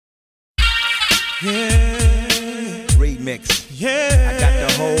Remix. I got the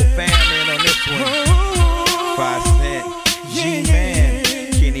whole family in on this one. 5 Cent,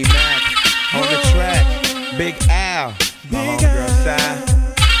 G-Man, Kenny Mack on the track. Big Al, my homegirl Cy,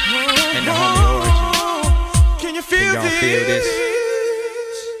 and the homie Origin. Can you feel this?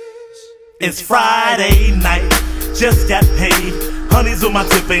 It's Friday night, just got paid. Honey's on my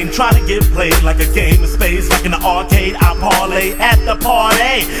tip, ain't trying to get played like a game of spades, like in the arcade. I parlay at the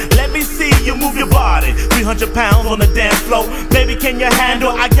party. Let me see you move your body. 300 pounds on the dance floor. Baby, can you handle?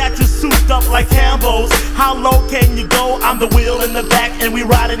 I got you souped up like Campbell's. How low can you go? I'm the wheel in the back, and we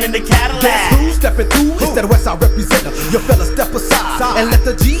riding in the Cadillac. Guess who's stepping through? It's that Westside representative. Your fella step aside and let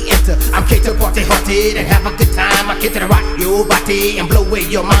the G enter. I'm K to party hearted and have a good time. I get to rock your body and blow away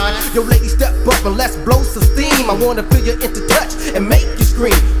your mind. Yo, lady, step up and let's blow some steam. I wanna feel you into touch and make you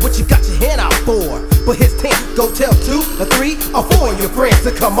scream. What you got your hand out for? But here's 10. Go tell 2 or 3 or 4 of your friends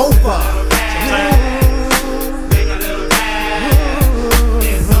to come over.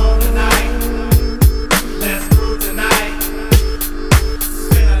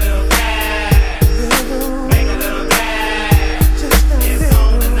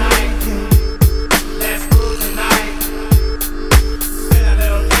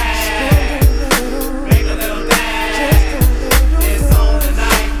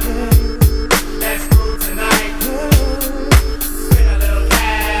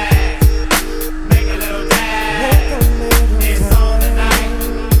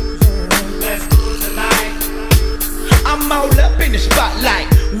 Spotlight,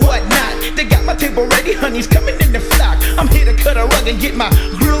 whatnot. They got my table ready, honey's coming in the flock. I'm here to cut a rug and get my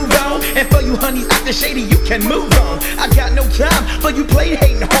groove on. And for you honeys out the shady, you can move on. I got no time for you play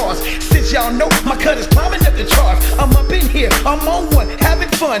hating horse. Since y'all know my cut is climbing up the charts, I'm up in here, I'm on one, having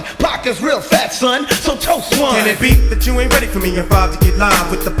fun. Pockets real fat, son, so toast one. Can it be that you ain't ready for me and Bob to get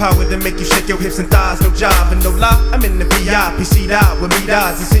live with the power to make you shake your hips and thighs? No job and no lie, I'm in the VIP seat out with me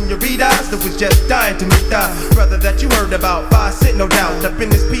guys and senoritas that was just dying to meet the brother that you heard about. 5 Cent, no doubt. Up in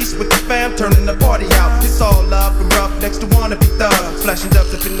this piece with the fam, turning the party out. It's all love and rough next to wannabe thugs, flashing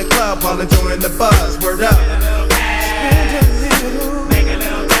dubs up in the club while enjoying the buzz. Word up. Make a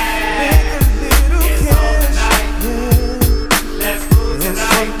little cash. It's on tonight. Let's move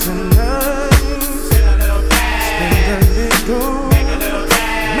tonight. Spend a little cash. Make a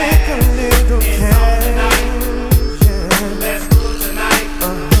little cash. It's on tonight. Let's move tonight.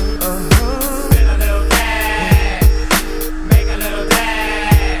 Spend a little cash. Make a little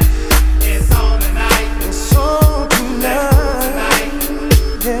cash. It's on tonight. It's on tonight.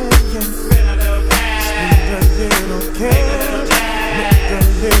 Spend a little cash. Spend a little cash. Make a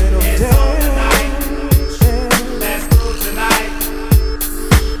little Let's move tonight.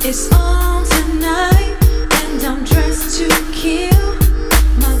 It's on tonight, and I'm dressed to kill.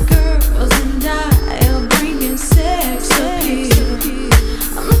 My girls and I are bringing sex appeal.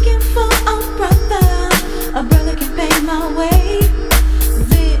 I'm looking for a brother can pay my way,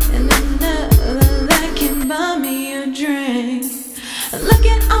 then another that can buy me a drink. Look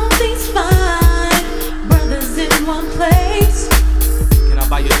at all these fine brothers in one place. Can I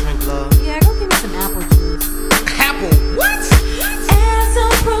buy you a drink, love? Yeah, go give me some apple juice. Apple, what? As I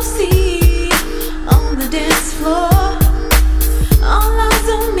proceed on the dance floor, all eyes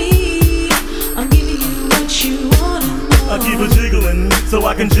on me. I'm giving you what you want and more. I keep it jiggling so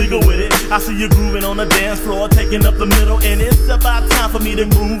I can jiggle with it. I see you grooving on the dance floor, taking up the middle, and it's about time for me to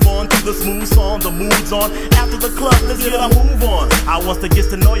move on to the smooth song. The mood's on. After the club, let's get a move on. I want to get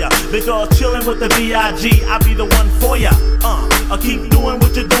to know ya, because chilling with the B.I.G. I be the one for ya. I keep doing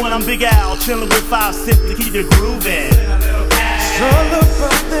what you're doing. I'm Big Al, chilling with 5 Cent to keep you grooving. It's all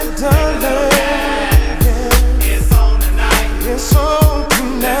about the dollar. It's on tonight. It's on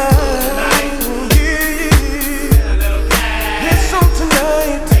tonight. It's on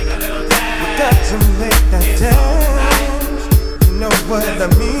tonight. We got to make that dance. You know what I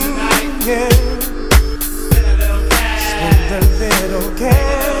mean? Yeah. Spend a little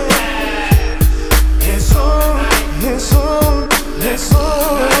cash. It's on. It's on. It's on.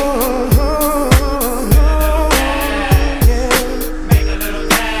 Make a little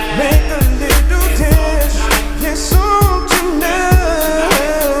cash. Make a little dance. It's on tonight.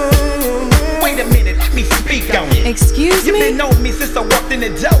 Wait a minute, let me speak on it. Excuse You've me? been on me since I walked in the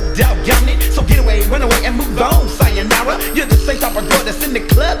door, doggone it. So get away, run away, and move on, sayonara. You're the same type of girl that's in the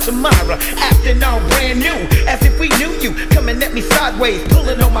club tomorrow, acting all brand new, as if we knew you. Coming at me sideways,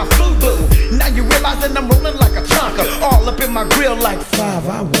 pulling on my FUBU. Now you realizing I'm rolling like a Tonka, all up in my grill like 5,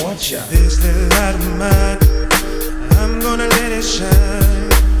 I want ya. This little light of mine, I'm gonna let it shine.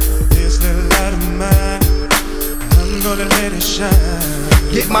 This little light of mine, I'm gonna let it shine.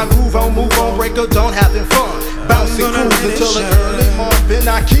 Get my groove on, move on, break a dawn, having fun. Bouncing cruise until the early morning.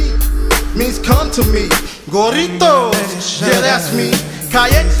 Aquí means come to me. Gorritos, yeah, that's me.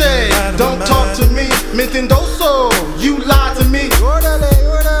 Cayete, don't talk to me. Mentendoso, you lie to me.